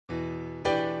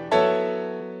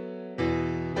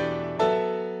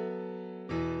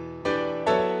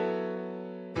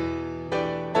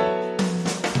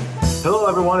Hello,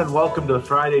 everyone, and welcome to the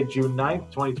Friday, June 9th,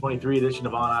 2023 edition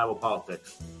of On Iowa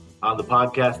Politics. On the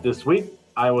podcast this week,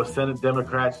 Iowa Senate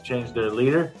Democrats change their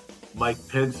leader. Mike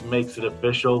Pence makes it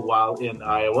official while in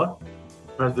Iowa.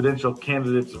 Presidential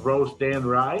candidates roast and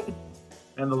ride.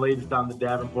 And the latest on the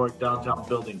Davenport downtown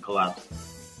building collapse.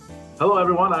 Hello,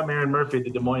 everyone. I'm Erin Murphy, the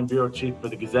Des Moines Bureau Chief for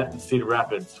the Gazette in Cedar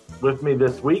Rapids. With me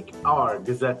this week are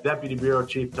Gazette Deputy Bureau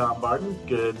Chief Tom Barton.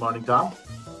 Good morning, Tom.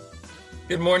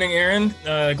 Good morning, Erin.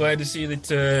 Glad to see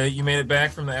that you made it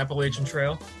back from the Appalachian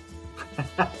Trail.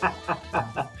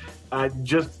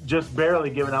 Just barely,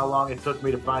 given how long it took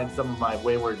me to find some of my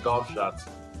wayward golf shots.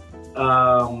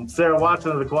 Sarah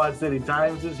Watson of the Quad City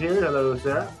Times is here. Hello,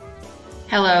 Sarah.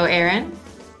 Hello, Erin.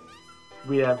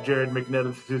 We have Jared McNett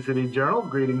of the Sioux City Journal.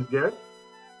 Greetings, Jared.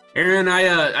 Erin,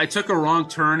 I took a wrong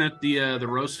turn at the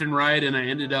roast and ride, and I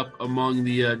ended up among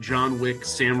the John Wick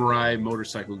Samurai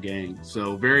motorcycle gang.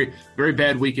 So very, very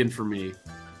bad weekend for me.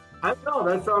 I don't know.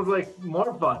 That sounds like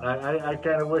more fun. I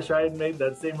kind of wish I had made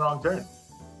that same wrong turn.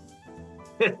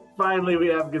 Finally, we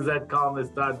have Gazette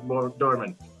columnist Todd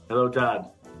Dorman. Hello,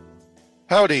 Todd.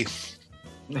 Howdy.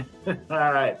 All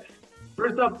right.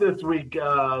 First up this week,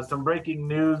 some breaking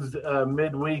news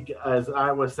midweek as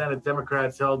Iowa Senate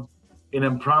Democrats held an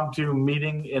impromptu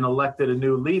meeting and elected a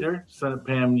new leader, Senate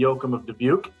Pam Yoakum of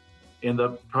Dubuque, in the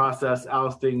process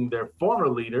ousting their former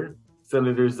leader,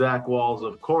 Senator Zach Walz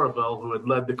of Coralville, who had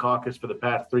led the caucus for the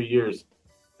past 3 years.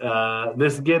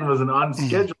 This, again, was an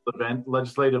unscheduled event.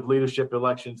 Legislative leadership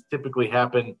elections typically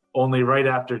happen only right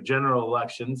after general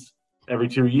elections every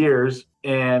 2 years.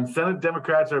 And Senate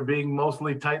Democrats are being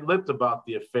mostly tight-lipped about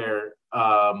the affair.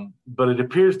 But it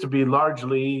appears to be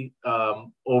largely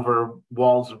over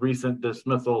Walz's recent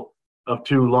dismissal of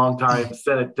two longtime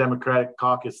Senate Democratic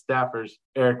caucus staffers,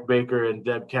 Eric Baker and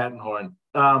Deb Kattenhorn.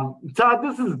 Todd,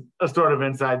 this is a sort of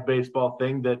inside baseball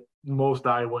thing that most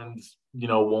Iowans,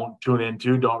 won't tune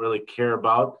into, don't really care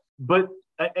about. But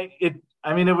it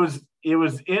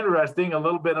was interesting, a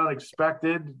little bit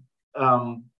unexpected.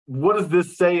 What does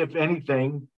this say, if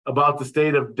anything, about the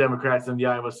state of Democrats in the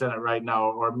Iowa Senate right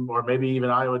now, or maybe even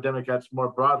Iowa Democrats more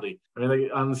broadly? I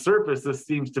mean, on the surface, this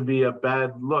seems to be a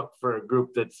bad look for a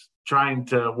group that's trying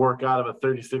to work out of a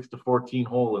 36-14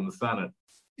 hole in the Senate.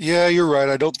 Yeah, you're right.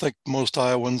 I don't think most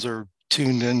Iowans are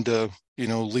tuned into,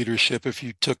 leadership. If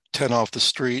you took 10 off the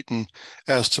street and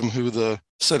asked them who the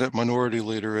Senate minority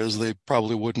leader is, they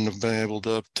probably wouldn't have been able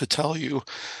to tell you.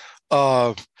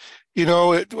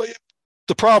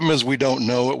 The problem is we don't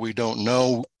know what we don't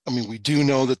know. I mean, we do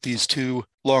know that these two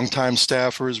longtime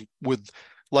staffers with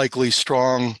likely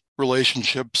strong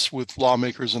relationships with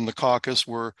lawmakers in the caucus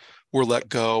were let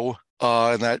go,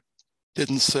 and that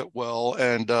didn't sit well.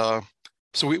 And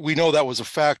so we know that was a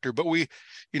factor, but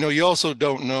you also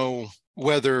don't know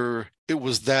whether it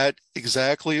was that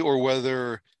exactly, or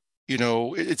whether,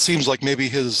 it seems like maybe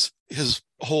his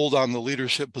hold on the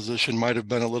leadership position might have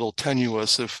been a little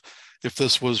tenuous if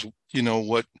this was,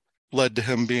 what led to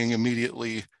him being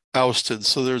immediately ousted.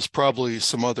 So there's probably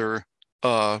some other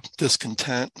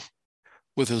discontent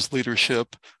with his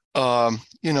leadership.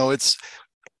 It's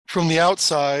from the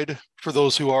outside, for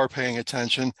those who are paying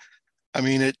attention, I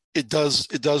mean, it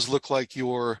does look like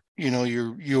you're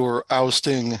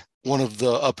ousting one of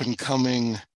the up and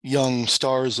coming young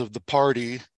stars of the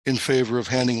party in favor of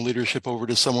handing leadership over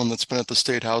to someone that's been at the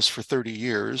State House for 30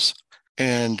 years.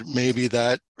 And maybe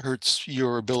that hurts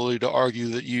your ability to argue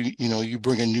that you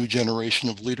bring a new generation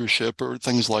of leadership, or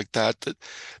things like that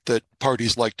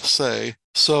parties like to say.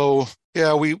 So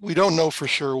yeah, we don't know for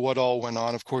sure what all went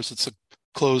on. Of course, it's a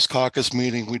closed caucus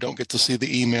meeting. We don't get to see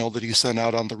the email that he sent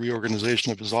out on the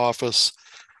reorganization of his office,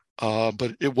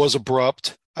 but it was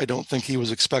abrupt. I don't think he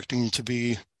was expecting to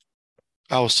be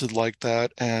ousted like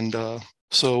that, and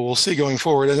so we'll see going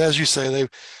forward. And as you say,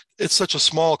 it's such a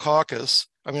small caucus.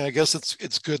 I mean, I guess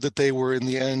it's good that they were in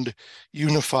the end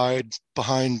unified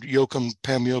behind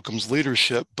Pam Yoakum's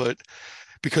leadership, but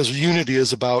because unity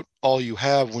is about all you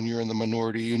have when you're in the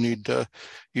minority, you need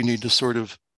to sort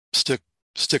of stick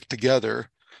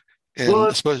together, and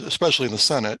especially in the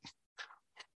Senate.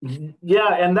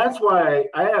 Yeah, and that's why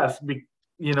I asked,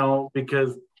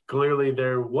 because clearly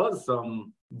there was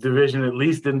some division, at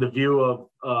least in the view of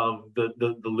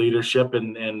the leadership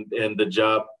and the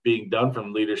job being done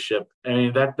from leadership. I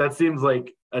mean, that seems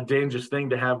like a dangerous thing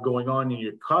to have going on in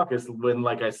your caucus when,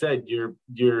 like I said, you're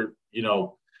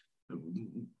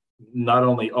not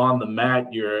only on the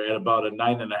mat, you're at about a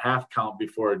 9.5 count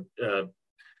before. The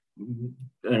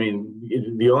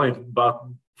only about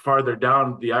farther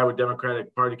down the Iowa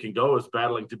Democratic Party can go is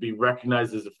battling to be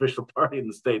recognized as official party in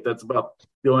the state. That's about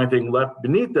the only thing left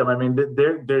beneath them. I mean,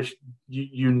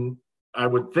 I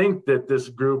would think that this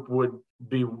group would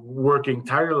be working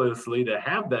tirelessly to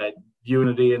have that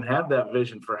unity and have that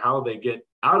vision for how they get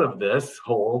out of this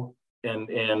hole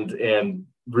and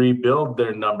rebuild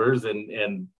their numbers.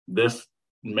 And this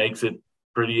makes it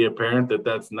pretty apparent that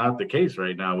that's not the case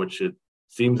right now, which it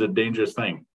seems a dangerous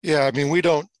thing. Yeah, I mean, we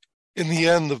don't, in the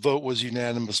end, the vote was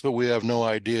unanimous, but we have no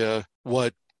idea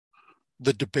what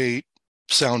the debate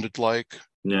sounded like.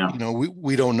 Yeah.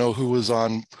 We don't know who was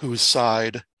on whose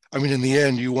side. I mean, in the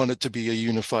end, you want it to be a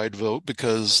unified vote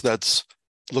because that's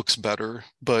looks better.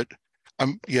 But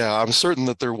I'm certain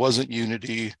that there wasn't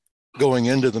unity going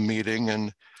into the meeting.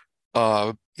 And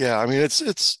I mean,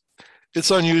 it's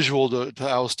unusual to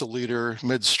oust a leader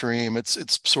midstream.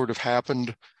 It's sort of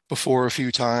happened before a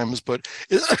few times, but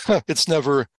it's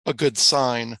never a good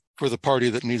sign for the party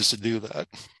that needs to do that.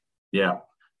 Yeah.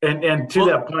 And to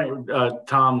that point,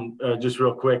 Tom, just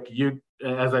real quick, you,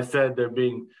 as I said, they're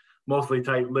being mostly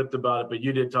tight-lipped about it, but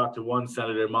you did talk to one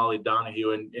senator, Molly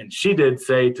Donahue, and she did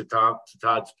say to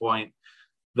Todd's point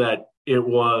that it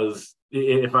was,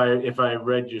 if I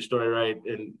read your story right,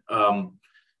 and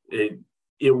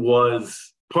it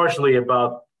was partially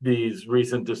about these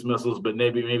recent dismissals, but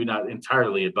maybe not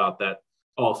entirely about that.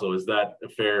 Also, is that a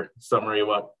fair summary of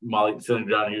what Senator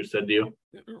Donahue said to you?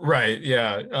 Right.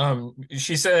 Yeah.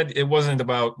 She said it wasn't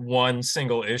about one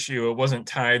single issue. It wasn't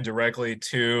tied directly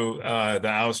to the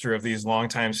ouster of these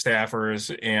longtime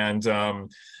staffers and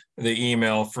the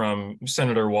email from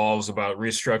Senator Walz about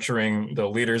restructuring the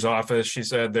leader's office. She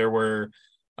said there were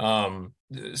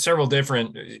several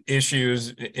different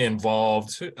issues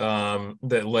involved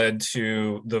that led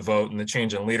to the vote and the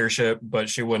change in leadership, but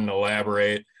she wouldn't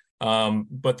elaborate.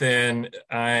 But then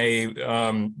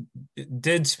I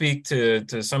did speak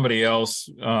to somebody else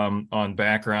on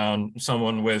background,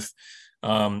 someone with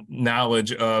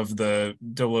knowledge of the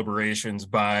deliberations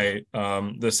by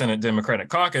the Senate Democratic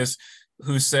Caucus,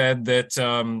 who said that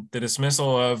the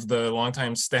dismissal of the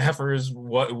longtime staffers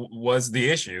was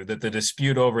the issue, that the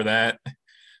dispute over that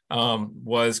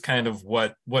was kind of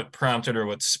what prompted or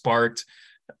what sparked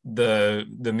the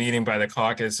meeting by the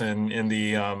caucus and in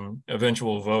the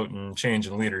eventual vote and change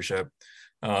in leadership.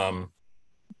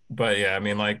 But yeah, I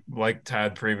mean, like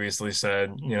Todd previously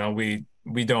said, we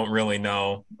don't really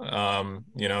know.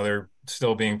 They're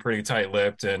still being pretty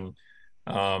tight-lipped, and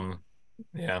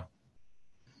yeah.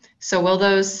 So will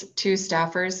those two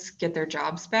staffers get their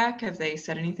jobs back? Have they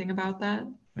said anything about that?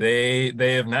 They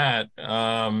have not.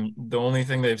 The only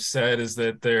thing they've said is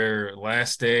that their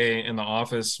last day in the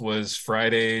office was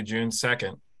Friday, June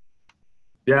 2nd.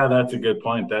 Yeah, that's a good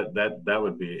point. That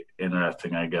would be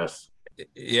interesting, I guess.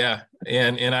 Yeah,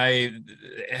 and I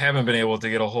haven't been able to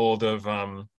get a hold of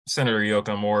Senator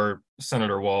Yoakum or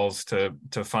Senator Walz to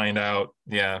find out.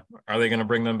 Yeah, are they going to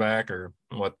bring them back or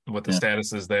what the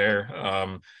status is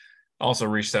there? Also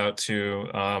reached out to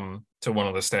one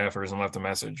of the staffers and left a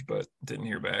message, but didn't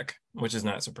hear back, which is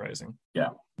not surprising. Yeah.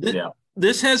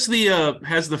 This has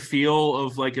the feel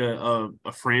of like a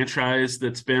franchise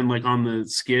that's been like on the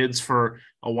skids for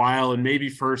a while, and maybe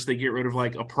first they get rid of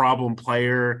like a problem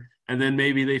player, and then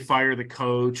maybe they fire the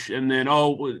coach, and then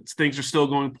things are still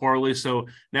going poorly, so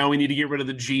now we need to get rid of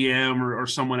the GM or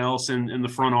someone else in the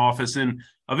front office, and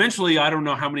eventually I don't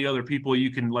know how many other people you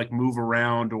can like move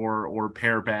around or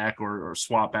pair back or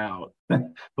swap out.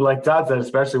 Like Todd said,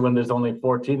 especially when there's only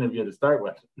 14 of you to start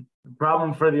with. The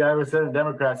problem for the Iowa Senate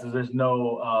Democrats is there's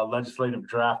no legislative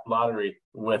draft lottery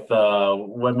with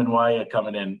Wembenwaya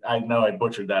coming in. I know I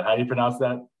butchered that. How do you pronounce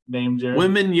that name, Jared?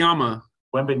 Wembenyama.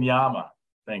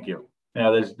 Thank you. Yeah,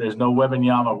 there's no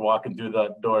Wembenyama walking through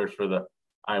the doors for the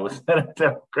Iowa Senate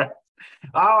Democrats.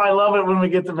 Oh, I love it when we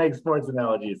get to make sports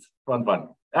analogies. Fun.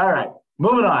 All right,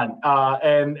 moving on.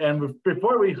 And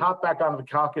before we hop back onto the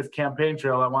caucus campaign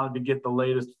trail, I wanted to get the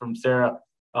latest from Sarah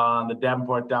on the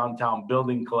Davenport downtown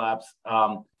building collapse.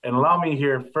 And allow me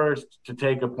here first to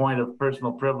take a point of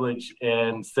personal privilege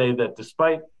and say that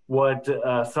despite what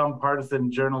some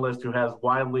partisan journalist who has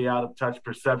wildly out of touch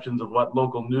perceptions of what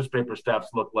local newspaper staffs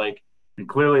look like and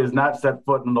clearly has not set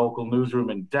foot in a local newsroom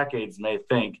in decades may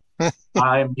think,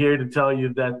 I'm here to tell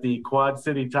you that the Quad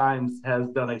City Times has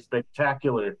done a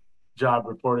spectacular job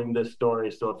reporting this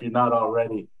story. So if you're not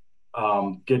already,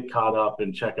 get caught up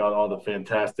and check out all the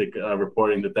fantastic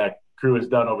reporting that crew has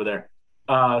done over there.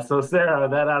 So Sarah,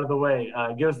 that out of the way,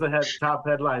 give us the top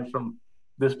headlines from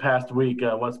this past week.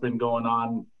 What's been going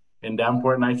on in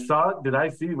Davenport? And did I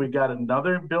see we got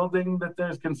another building that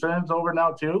there's concerns over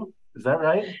now too? Is that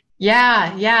right?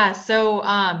 Yeah. So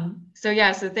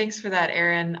thanks for that,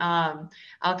 Erin. I'll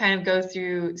kind of go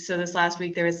through. So this last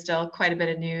week, there was still quite a bit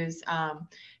of news.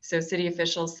 So city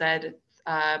officials said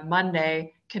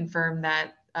Monday confirmed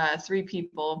that 3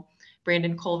 people,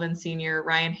 Brandon Colvin Sr.,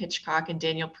 Ryan Hitchcock, and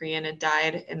Daniel Prian, had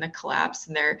died in the collapse,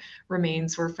 and their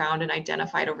remains were found and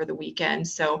identified over the weekend.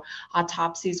 So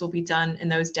autopsies will be done in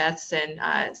those deaths,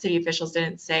 and city officials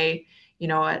didn't say,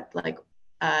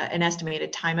 an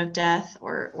estimated time of death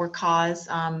or cause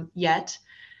yet.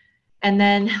 And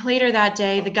then later that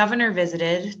day, the governor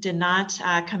visited, did not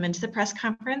come into the press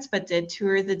conference, but did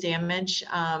tour the damage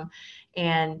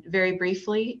and very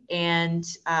briefly, and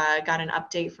got an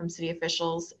update from city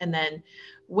officials. And then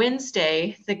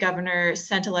Wednesday, the governor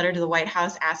sent a letter to the White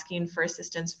House asking for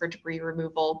assistance for debris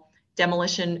removal,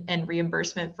 demolition, and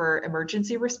reimbursement for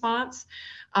emergency response.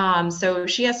 So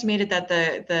she estimated that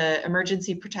the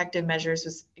emergency protective measures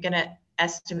was going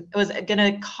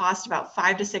to cost about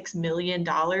 $5 to $6 million,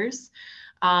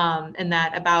 and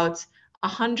that about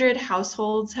 100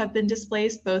 households have been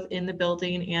displaced, both in the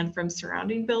building and from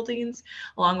surrounding buildings,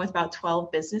 along with about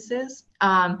 12 businesses.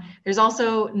 There's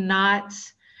also not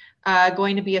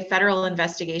going to be a federal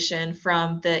investigation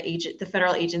from the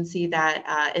federal agency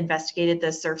that investigated the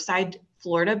Surfside,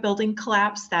 Florida building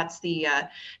collapse. That's the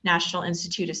National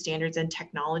Institute of Standards and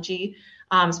Technology.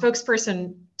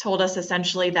 Spokesperson told us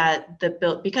essentially that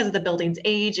because of the building's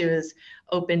age, it was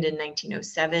opened in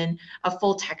 1907. A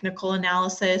full technical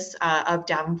analysis of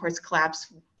Davenport's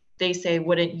collapse, they say,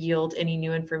 wouldn't yield any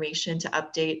new information to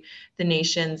update the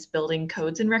nation's building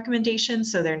codes and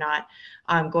recommendations. So they're not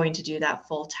going to do that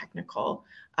full technical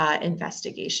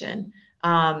investigation.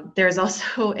 There's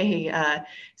also a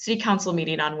city council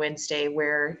meeting on Wednesday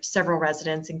where several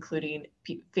residents, including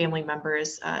family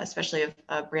members, especially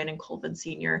of Brandon Colvin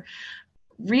Sr.,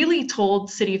 really told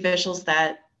city officials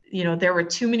that, there were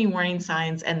too many warning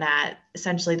signs, and that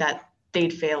essentially that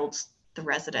they'd failed the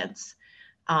residents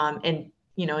in,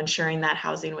 ensuring that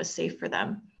housing was safe for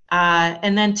them.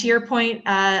 And then to your point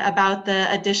about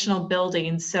the additional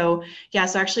buildings. So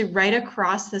actually right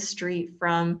across the street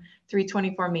from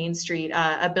 324 Main Street,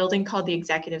 a building called the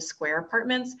Executive Square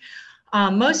Apartments.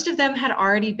 Most of them had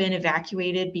already been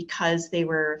evacuated because they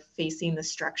were facing the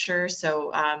structure.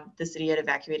 So the city had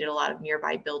evacuated a lot of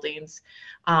nearby buildings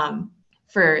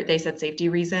for, they said, safety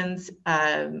reasons,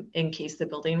 in case the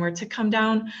building were to come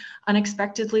down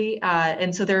unexpectedly.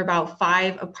 And so there are about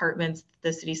 5 apartments,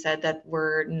 the city said, that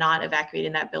were not evacuated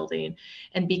in that building.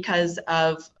 And because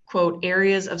of, quote,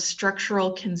 areas of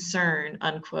structural concern,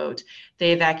 unquote,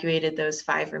 they evacuated those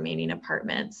 5 remaining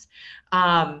apartments.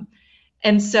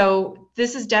 And so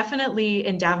this is definitely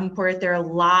in Davenport. There are a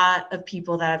lot of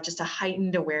people that have just a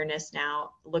heightened awareness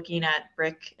now looking at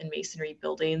brick and masonry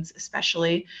buildings,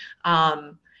 especially.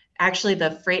 Actually,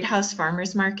 the Freight House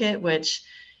Farmers Market, which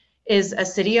is a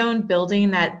city-owned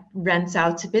building that rents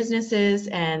out to businesses,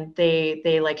 and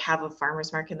they like have a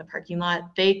farmer's market in the parking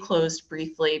lot. They closed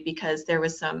briefly because there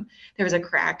was a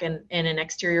crack in an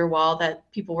exterior wall that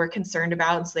people were concerned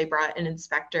about, and so they brought an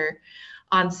inspector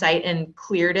on site and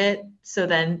cleared it. So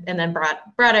then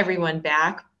brought everyone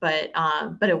back, but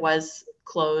it was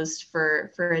closed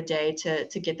for a day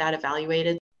to get that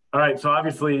evaluated. All right, so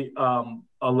obviously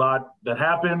a lot that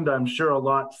happened. I'm sure a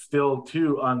lot still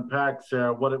to unpack,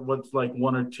 Sarah. What's like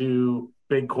 1 or 2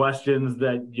 big questions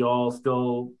that y'all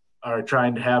still are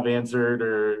trying to have answered,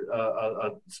 or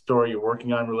a story you're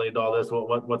working on related to all this?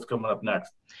 What's coming up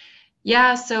next?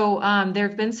 Yeah, so there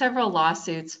have been several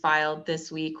lawsuits filed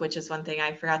this week, which is one thing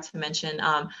I forgot to mention,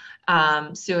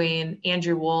 suing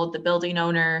Andrew Wold, the building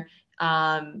owner,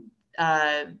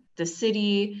 the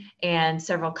city, and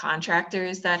several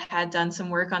contractors that had done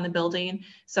some work on the building.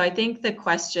 So I think the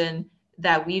question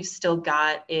that we've still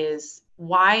got is,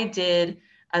 why did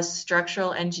a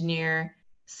structural engineer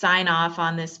sign off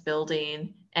on this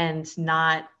building and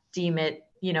not deem it,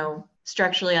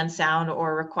 structurally unsound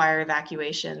or require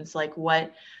evacuations? Like,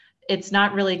 what? It's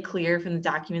not really clear from the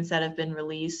documents that have been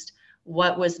released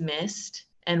what was missed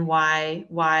and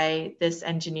why this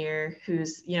engineer,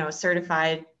 who's a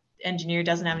certified engineer,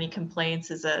 doesn't have any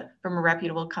complaints, from a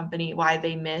reputable company, why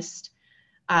they missed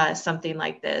something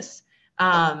like this.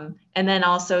 And then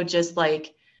also just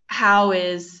like, who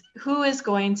is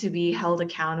going to be held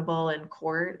accountable in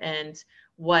court, and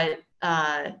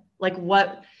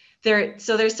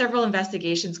so there's several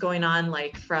investigations going on,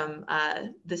 like from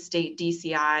the state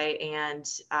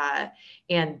DCI,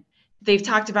 and they've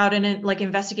talked about an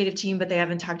investigative team, but they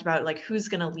haven't talked about like who's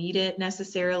going to lead it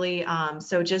necessarily.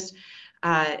 So just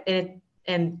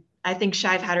and I think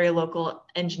Shive Hattery, a local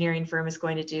engineering firm, is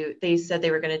going to do. They said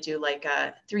they were going to do like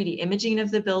a 3D imaging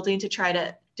of the building to try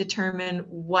to determine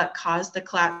what caused the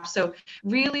collapse. So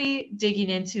really digging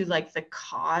into like the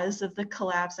cause of the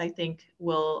collapse, I think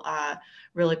will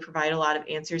really provide a lot of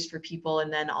answers for people.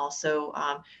 And then also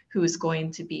who is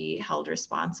going to be held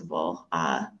responsible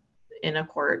in a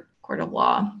court of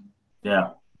law.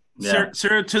 Yeah.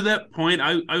 Sarah, to that point,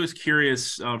 I was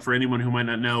curious for anyone who might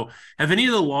not know, have any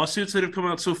of the lawsuits that have come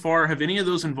out so far, have any of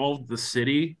those involved the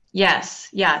city? Yes.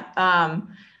 Yeah.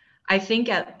 I think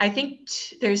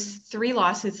there's 3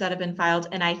 lawsuits that have been filed,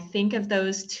 and I think of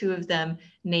those, 2 of them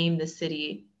name the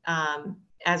city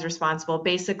as responsible,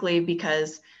 basically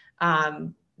because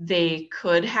they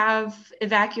could have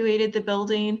evacuated the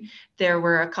building. There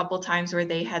were a couple times where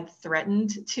they had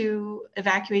threatened to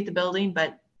evacuate the building,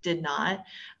 but did not.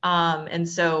 And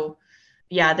so,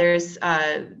 yeah, there's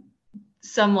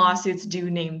some lawsuits do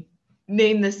name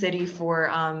the city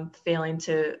for failing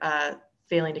to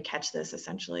catch this,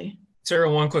 essentially.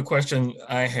 Sarah, one quick question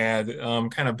I had,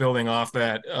 kind of building off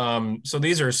that. So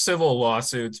these are civil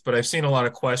lawsuits, but I've seen a lot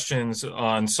of questions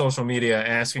on social media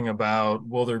asking about,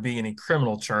 will there be any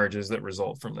criminal charges that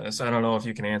result from this? I don't know if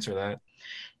you can answer that.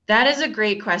 That is a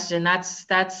great question. That's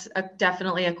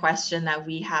definitely a question that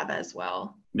we have as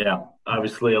well. Yeah,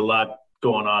 obviously a lot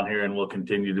going on here, and will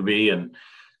continue to be. And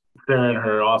Sarah and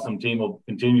her awesome team will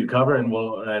continue to cover, and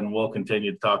we'll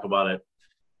continue to talk about it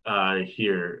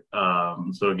here.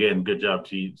 So again, good job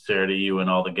to Sarah, to you and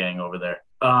all the gang over there.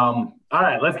 All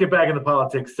right, let's get back in the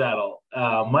politics saddle.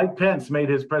 Mike Pence made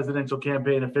his presidential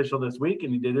campaign official this week,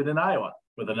 and he did it in Iowa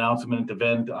with an announcement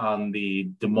event on the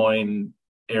Des Moines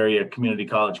area community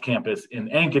college campus in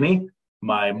Ankeny.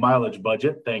 My mileage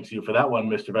budget, thanks you for that one,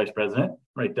 Mr. Vice President,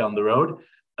 right down the road.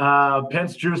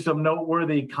 Pence drew some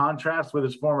noteworthy contrasts with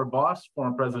his former boss,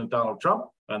 former President Donald Trump,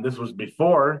 and this was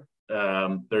before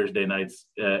Thursday night's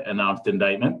announced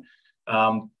indictment.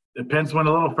 Pence went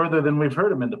a little further than we've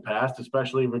heard him in the past,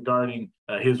 especially regarding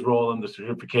his role in the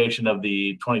certification of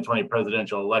the 2020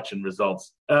 presidential election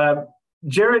results.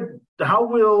 Jared, how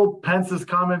will Pence's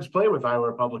comments play with Iowa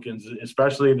Republicans,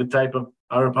 especially the type of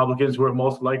Iowa Republicans who are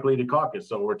most likely to caucus?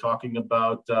 So we're talking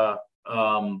about the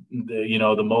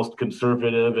most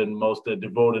conservative and most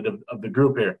devoted of the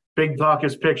group here. Big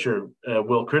caucus picture.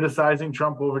 Will criticizing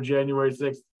Trump over January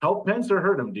 6th help Pence or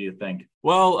hurt him, do you think?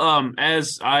 Well,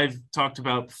 as I've talked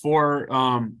about before,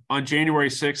 on January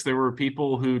 6th, there were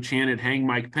people who chanted "Hang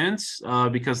Mike Pence"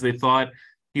 because they thought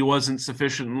he wasn't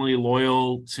sufficiently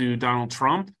loyal to Donald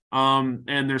Trump.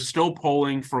 And there's still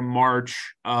polling from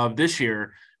March of this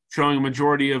year showing a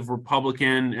majority of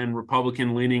Republican and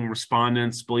Republican-leaning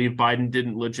respondents believe Biden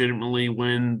didn't legitimately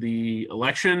win the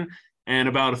election. And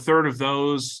about a third of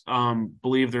those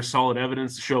believe there's solid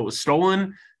evidence to show it was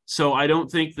stolen. So I don't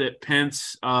think that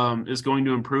Pence is going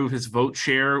to improve his vote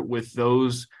share with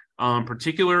those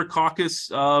particular caucus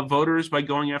voters by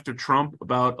going after Trump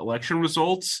about election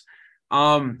results.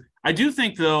 I do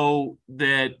think, though,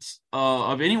 that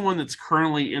of anyone that's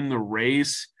currently in the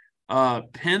race,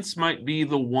 Pence might be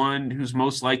the one who's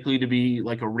most likely to be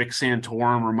like a Rick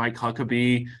Santorum or Mike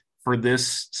Huckabee for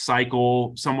this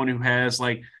cycle, someone who has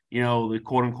the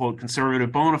quote unquote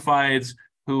conservative bona fides,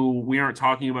 who we aren't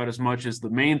talking about as much as the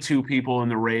main 2 people in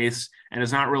the race, and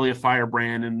is not really a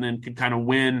firebrand, and then could kind of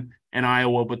win in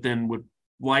Iowa, but then would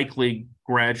likely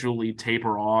gradually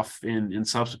taper off in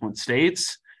subsequent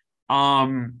states.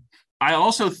 I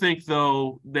also think,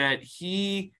 though, that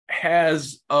he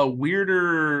has a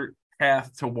weirder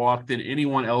path to walk than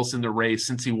anyone else in the race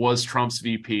since he was Trump's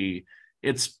VP.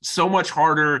 It's so much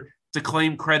harder to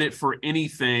claim credit for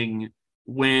anything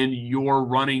when you're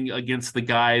running against the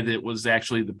guy that was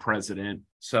actually the president.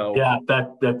 So yeah,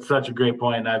 that's such a great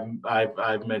point.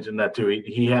 I've mentioned that too.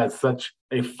 He has such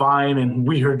a fine and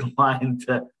weird line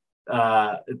to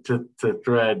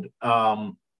thread.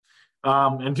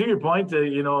 And to your point,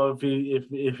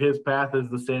 if his path is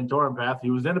the Santorum path, he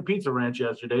was in a pizza ranch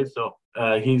yesterday, so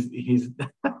he's he's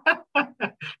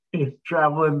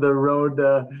traveling the road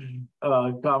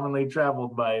commonly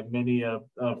traveled by many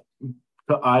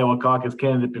Iowa caucus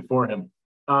candidate before him.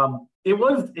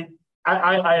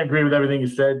 I agree with everything you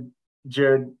said,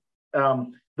 Jared.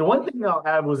 The one thing I'll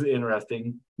add was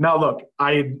interesting. Now, look,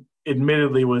 I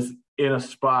admittedly was in a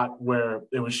spot where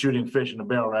it was shooting fish in a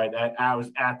barrel, right? I was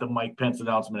at the Mike Pence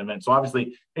announcement event. So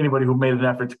obviously anybody who made an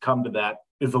effort to come to that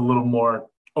is a little more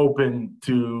open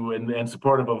to and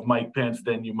supportive of Mike Pence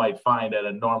than you might find at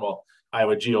a normal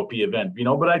Iowa GOP event,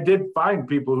 but I did find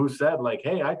people who said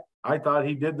hey, I thought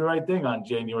he did the right thing on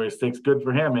January 6th. Good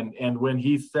for him. And when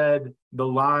he said the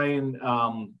line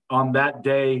on that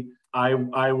day, I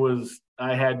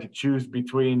had to choose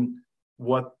between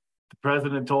what the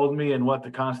president told me and what the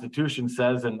Constitution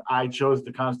says, and I chose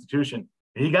the Constitution.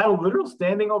 He got a literal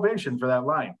standing ovation for that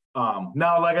line.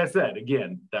 Now, like I said,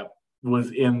 again, that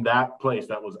was in that place.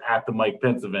 That was at the Mike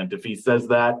Pence event. If he says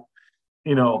that,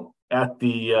 at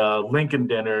the Lincoln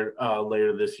dinner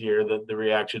later this year, the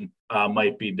reaction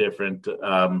might be different.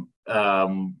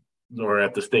 Or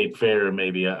at the state fair,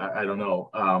 maybe. I don't know.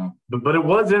 But it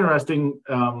was interesting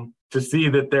to see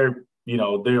that there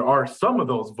are some of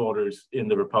those voters in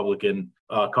the Republican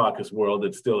caucus world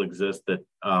that still exist that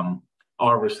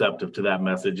are receptive to that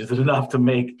message. Is it enough to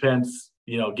make Pence,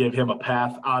 give him a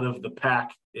path out of the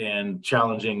pack and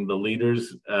challenging the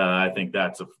leaders? I think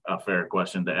that's a fair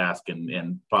question to ask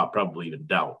and probably even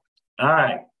doubt. All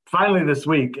right. Finally this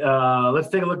week, let's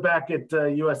take a look back at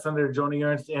U.S. Senator Joni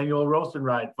Ernst's annual Roast and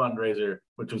Ride fundraiser,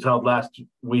 which was held last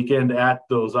weekend at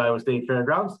those Iowa State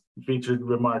fairgrounds. It featured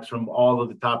remarks from all of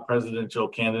the top presidential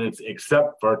candidates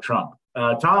except for Trump.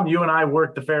 Tom, you and I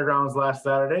worked the fairgrounds last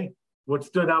Saturday. What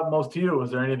stood out most to you? Was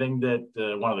there anything that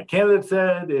one of the candidates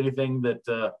said? Anything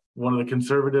that one of the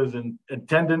conservatives in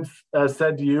attendance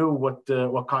said to you? What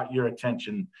caught your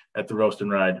attention at the Roast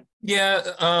and Ride? Yeah,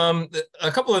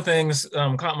 a couple of things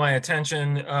caught my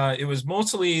attention. It was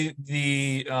mostly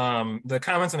the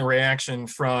comments and the reaction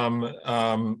from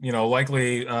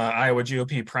likely Iowa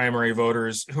GOP primary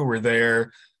voters who were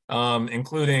there,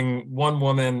 including one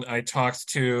woman I talked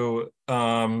to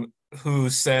who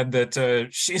said that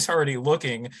she's already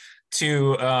looking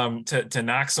to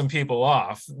knock some people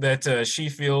off. That she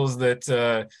feels that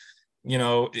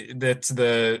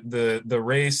that the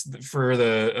race for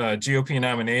the GOP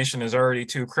nomination is already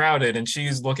too crowded, and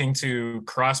she's looking to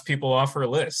cross people off her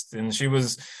list. And she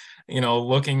was,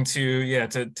 looking to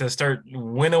start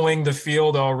winnowing the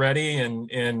field already,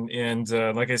 and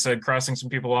like I said, crossing some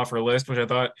people off her list, which I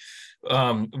thought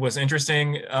was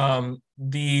interesting.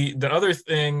 The other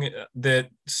thing that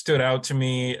stood out to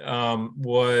me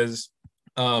was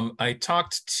I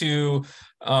talked to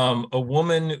a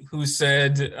woman who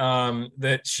said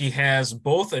that she has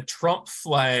both a Trump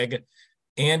flag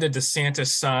and a DeSantis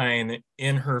sign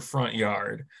in her front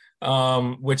yard,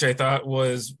 which I thought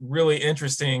was really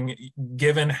interesting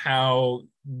given how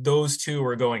those two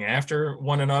are going after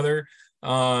one another.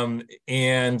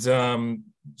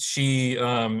 She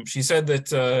said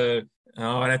that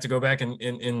I'd have to go back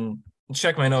and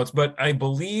check my notes, but I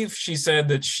believe she said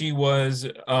that she was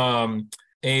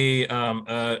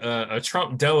a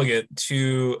Trump delegate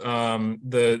to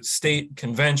the state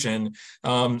convention.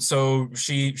 So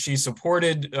she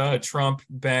supported Trump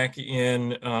back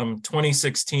in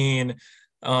 2016,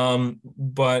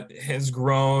 but has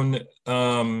grown,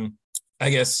 I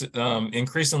guess,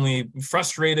 increasingly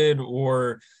frustrated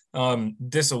or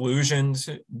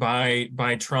disillusioned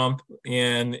by Trump,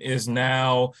 and is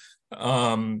now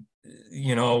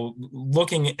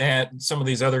looking at some of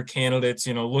these other candidates,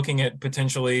 looking at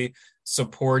potentially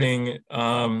supporting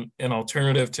an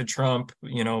alternative to Trump,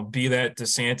 be that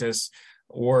DeSantis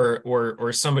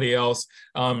or somebody else.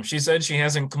 She said she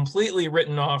hasn't completely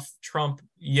written off Trump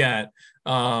yet,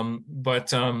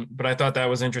 but I thought that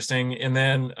was interesting. And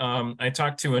then I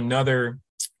talked to another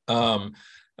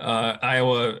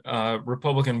Iowa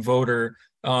Republican voter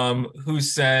who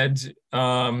said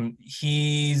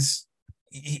he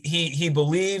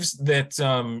believes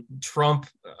that Trump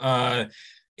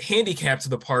handicapped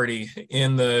the party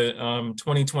in the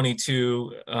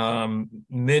 2022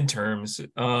 midterms.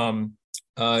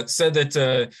 Said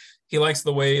that he likes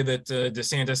the way that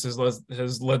DeSantis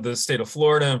has led the state of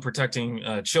Florida in protecting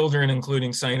children,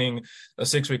 including signing a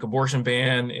 6-week abortion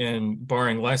ban and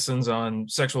barring lessons on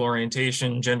sexual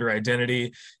orientation, gender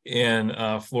identity in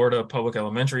Florida public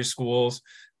elementary schools.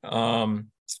 Said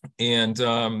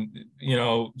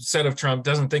of Trump,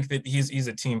 doesn't think that he's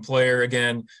a team player,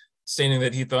 again, stating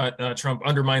that he thought Trump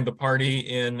undermined the party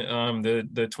in the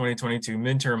 2022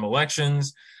 midterm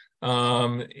elections,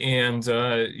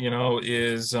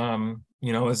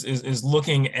 is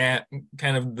looking at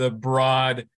kind of the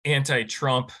broad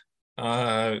anti-Trump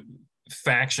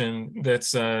faction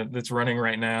that's running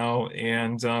right now,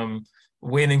 and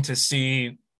waiting to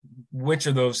see which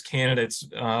of those candidates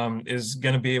is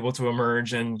going to be able to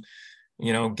emerge and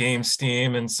gain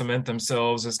steam and cement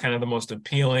themselves as kind of the most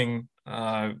appealing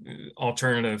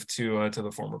alternative to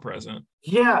the former president.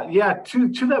 Yeah.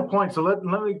 To that point, so let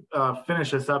me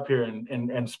finish this up here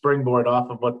and springboard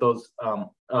off of what those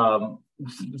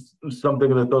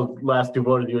something that those last two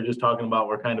voters you were just talking about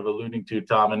were kind of alluding to,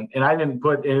 Tom. And I didn't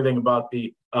put anything about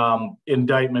the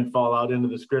indictment fallout into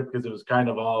the script because it was kind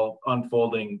of all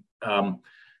unfolding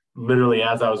literally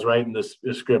as I was writing this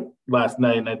script last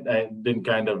night, and I didn't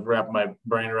kind of wrap my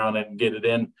brain around it and get it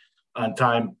in on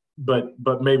time.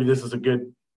 But maybe this is a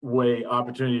good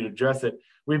opportunity to address it.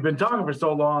 we've been talking for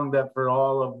so long that for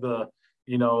all of the,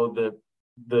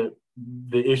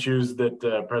 the issues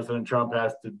that President Trump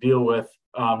has to deal with,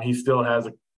 he still has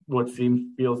what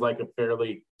feels like a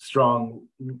fairly strong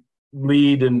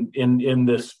lead in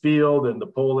this field, and the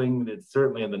polling, it's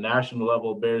certainly in the national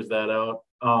level, bears that out.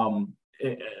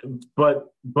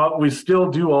 But we still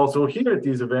do also hear at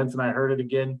these events, and I heard it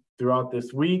again throughout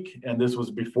this week, and this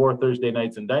was before Thursday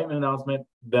night's indictment announcement,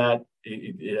 that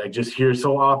I just hear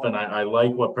so often, I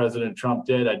like what President Trump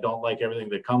did. I don't like everything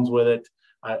that comes with it.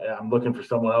 I'm looking for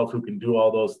someone else who can do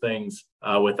all those things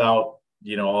without,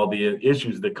 all the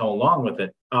issues that come along with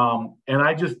it. And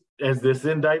I just, as this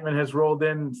indictment has rolled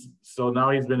in, so now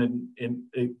he's been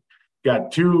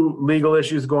got two legal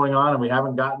issues going on, and we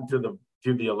haven't gotten to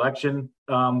the election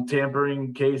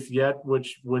tampering case yet,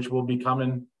 which will be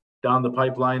coming down the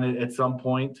pipeline at some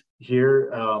point here.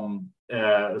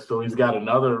 So he's got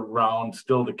another round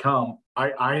still to come.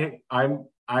 I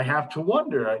have to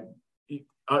wonder,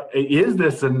 is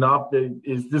this enough?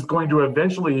 Is this going to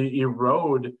eventually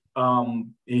erode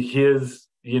his,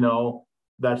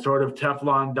 that sort of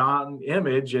Teflon Don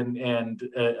image and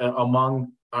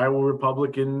among Iowa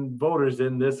Republican voters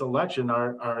in this election?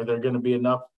 Are there going to be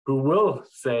enough who will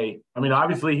say,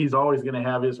 obviously he's always going to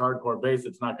have his hardcore base.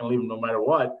 It's not going to leave him no matter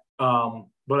what.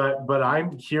 But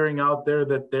I'm hearing out there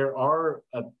that there are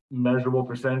a measurable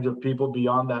percentage of people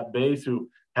beyond that base who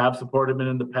have supported him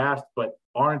in the past, but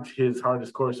aren't his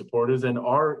hardest core supporters and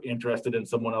are interested in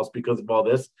someone else because of all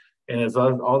this. And as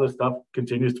all this stuff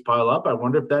continues to pile up, I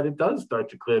wonder if it does start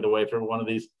to clear the way for one of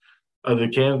these other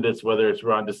candidates, whether it's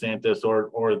Ron DeSantis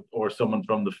or someone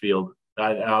from the field.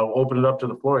 I'll open it up to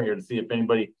the floor here to see if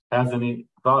anybody has any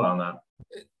thought on that.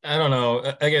 I don't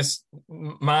know. I guess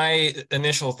my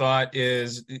initial thought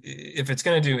is, if it's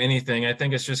going to do anything, I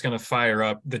think it's just going to fire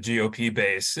up the GOP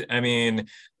base.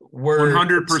 We're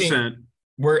 100%.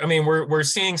 We're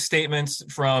seeing statements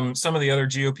from some of the other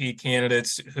GOP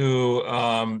candidates who,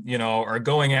 are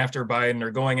going after Biden or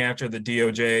going after the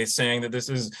DOJ, saying that this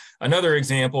is another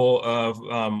example of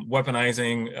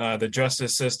weaponizing the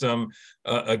justice system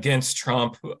against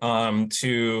Trump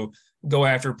to go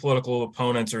after political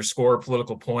opponents or score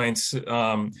political points.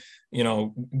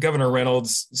 Governor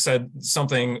Reynolds said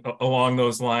something along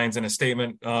those lines in a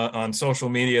statement on social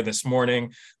media this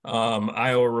morning.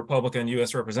 Iowa Republican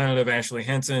U.S. Representative Ashley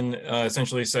Henson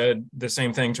essentially said the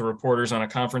same thing to reporters on a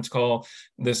conference call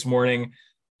this morning.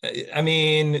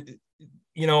 Among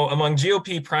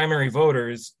GOP primary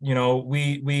voters,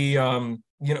 we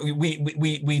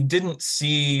didn't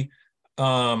see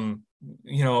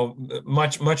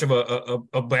much of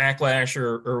a backlash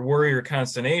or worry or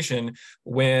consternation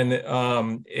when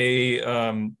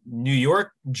a New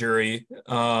York jury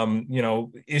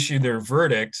issued their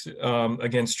verdict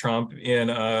against Trump in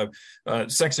a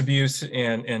sex abuse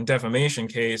and defamation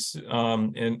case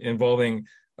involving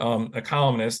a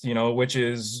columnist, which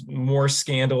is more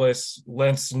scandalous,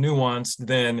 less nuanced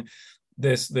than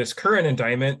this current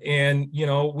indictment. And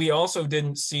we also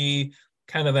didn't see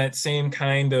kind of that same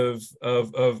kind of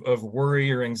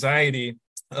worry or anxiety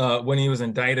when he was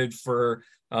indicted for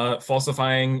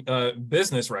falsifying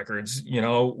business records,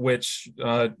 which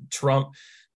Trump,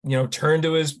 turned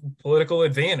to his political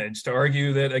advantage to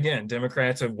argue that, again,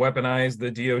 Democrats have weaponized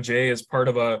the DOJ as part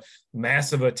of a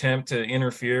massive attempt to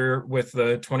interfere with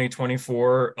the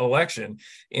 2024 election.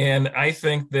 And I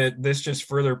think that this just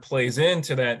further plays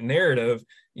into that narrative,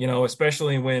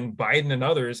 especially when Biden and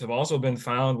others have also been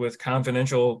found with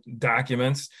confidential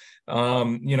documents.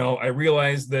 I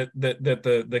realize that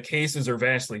the cases are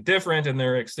vastly different and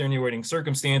there are extenuating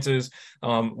circumstances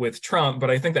with Trump, but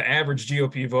I think the average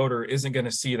GOP voter isn't going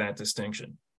to see that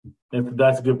distinction.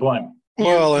 That's a good point.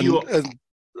 Well, and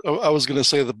I was going to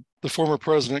say the former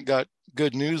president got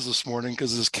good news this morning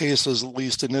because his case has at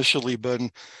least initially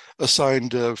been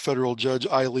assigned to federal judge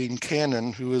Eileen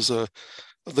Cannon, who is the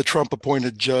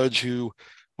Trump-appointed judge who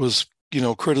was,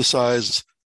 criticized,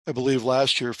 I believe,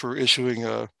 last year for issuing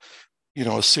a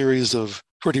series of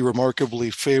pretty remarkably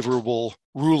favorable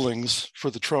rulings for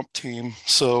the Trump team.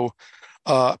 So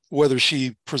whether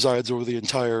she presides over the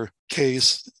entire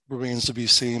case remains to be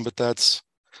seen. But that's,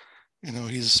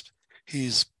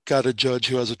 he's got a judge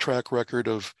who has a track record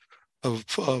of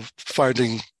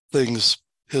finding things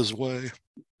his way.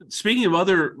 Speaking of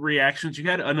other reactions, you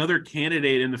had another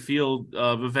candidate in the field,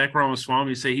 Vivek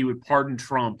Ramaswamy, say he would pardon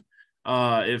Trump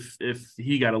if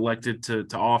he got elected to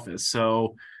office.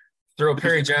 So throw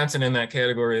Perry Johnson in that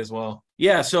category as well.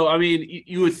 Yeah, so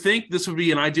you would think this would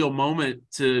be an ideal moment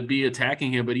to be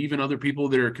attacking him, but even other people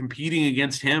that are competing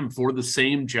against him for the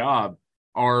same job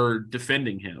are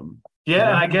defending him.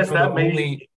 Yeah, I guess that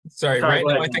Sorry, right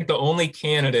now I think the only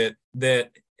candidate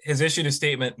that has issued a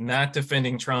statement not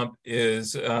defending Trump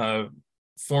is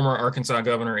former Arkansas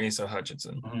Governor Asa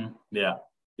Hutchinson. Mm-hmm.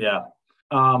 Yeah.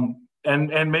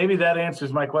 And maybe that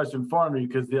answers my question for me,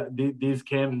 because these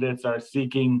candidates are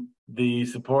seeking the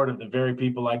support of the very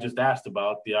people I just asked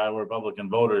about, the Iowa Republican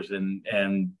voters,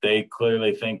 and they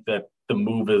clearly think that the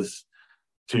move is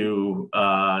to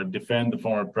defend the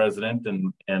former president,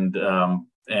 and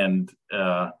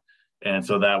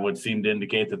so that would seem to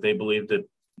indicate that they believe that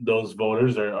those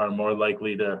voters are more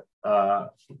likely to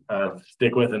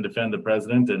stick with and defend the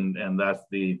president, and that's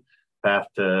the path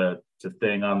to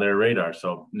staying on their radar.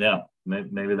 So yeah,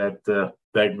 maybe that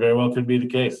very well could be the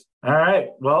case. All right,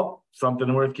 well,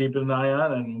 something worth keeping an eye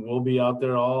on, and we'll be out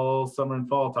there all summer and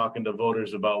fall talking to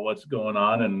voters about what's going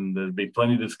on, and there'll be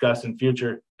plenty to discuss in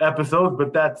future episodes.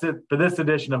 But that's it for this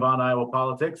edition of On Iowa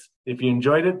Politics. If you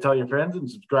enjoyed it, tell your friends and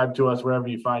subscribe to us wherever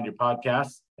you find your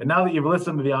podcasts. And now that you've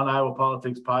listened to the On Iowa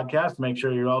Politics podcast, make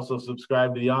sure you're also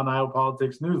subscribed to the On Iowa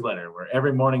Politics newsletter, where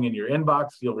every morning in your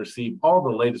inbox, you'll receive all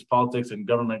the latest politics and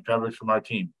government coverage from our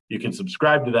team. You can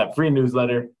subscribe to that free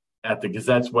newsletter at the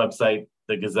Gazette's website,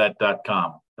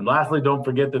 thegazette.com. And lastly, don't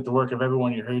forget that the work of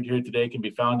everyone you heard here today can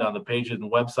be found on the pages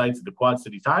and websites of the Quad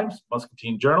City Times,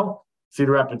 Muscatine Journal,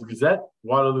 Cedar Rapids Gazette,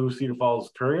 Waterloo Cedar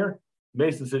Falls Courier,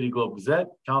 Mason City Globe Gazette,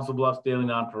 Council Bluffs Daily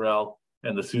Nonpareil,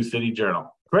 and the Sioux City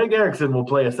Journal. Craig Erickson will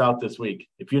play us out this week.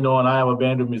 If you know an Iowa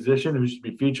band or musician who should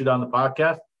be featured on the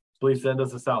podcast, please send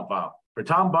us a sound file. For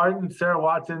Tom Barton, Sarah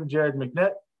Watson, Jared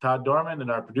McNett, Todd Dorman, and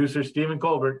our producer, Stephen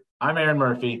Colbert, I'm Erin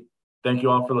Murphy. Thank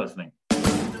you all for listening.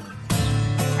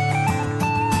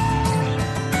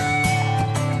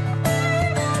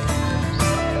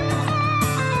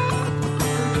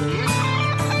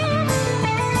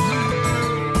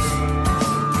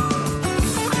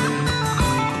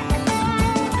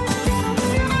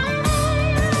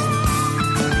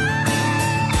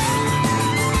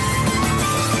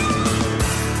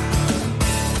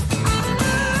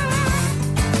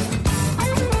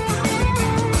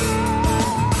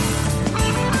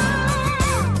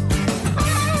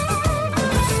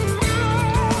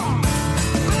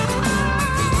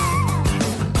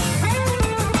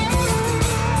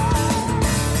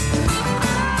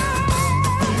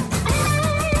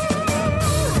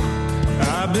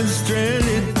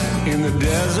 Stranded in the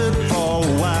desert for a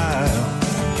while,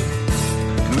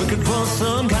 looking for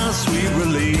some kind of sweet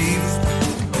relief.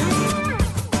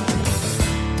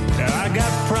 I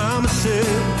got promises,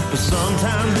 but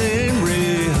sometimes they ain't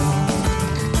real.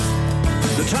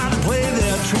 They try to play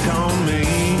their trick on me.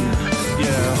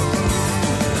 Yeah,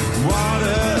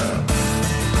 water,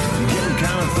 I'm getting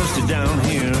kind of thirsty down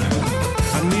here.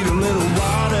 I need a little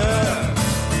water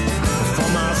for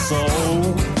my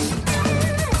soul.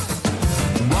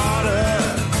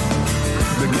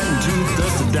 Too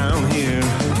thirsty down here,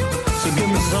 so give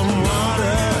me some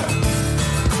water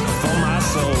for my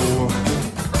soul.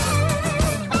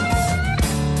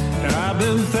 I've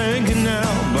been thinking now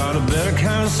about a better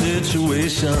kind of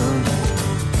situation.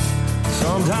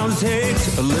 Sometimes it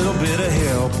takes a little bit of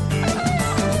help.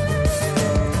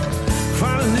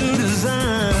 Find a new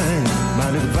design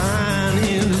by divine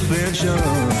intervention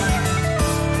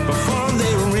before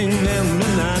they ring their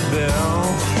midnight bell.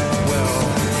 Well,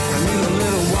 I need a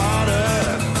little water,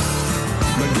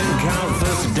 but getting kind of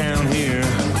thirsty down here.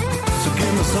 So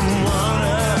give me some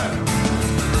water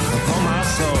for my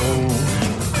soul.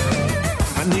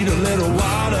 I need a little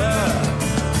water,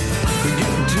 but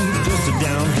getting too thirsty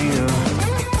down here.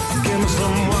 Give me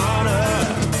some water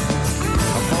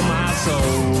for my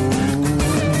soul.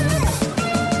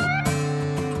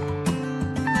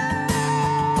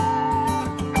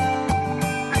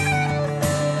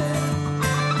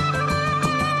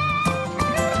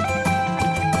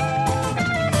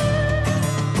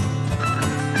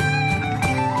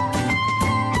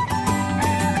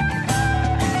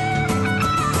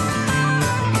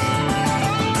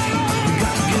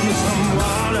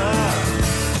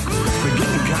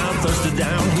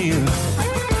 Down here,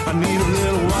 I need a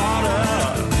little water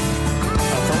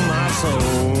for my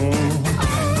soul.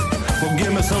 Well,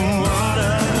 give me some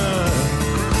water.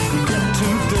 I'm getting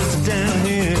too thirsty down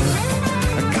here.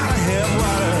 I gotta have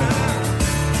water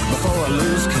before I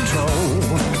lose control.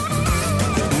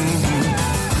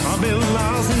 I've been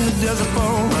lost in the desert for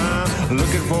a while,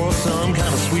 looking for some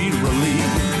kind of sweet relief.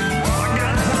 I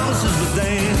got promises, but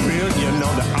they ain't real. You know,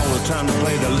 they're always trying to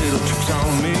play the little tricks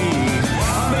on me.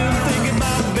 I've been thinking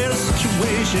about a better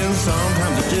situation.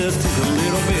 Sometimes it just takes a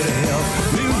little bit of help.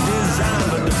 New design,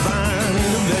 but divine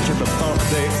intervention before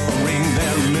they ring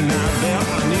that midnight bell.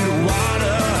 I need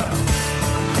water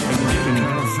and getting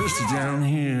thirsty down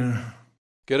here.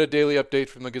 Get a daily update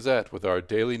from the Gazette with our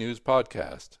daily news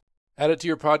podcast. Add it to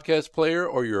your podcast player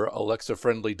or your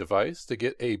Alexa-friendly device to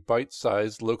get a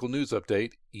bite-sized local news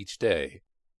update each day.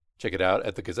 Check it out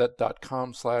at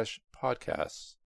thegazette.com/podcasts.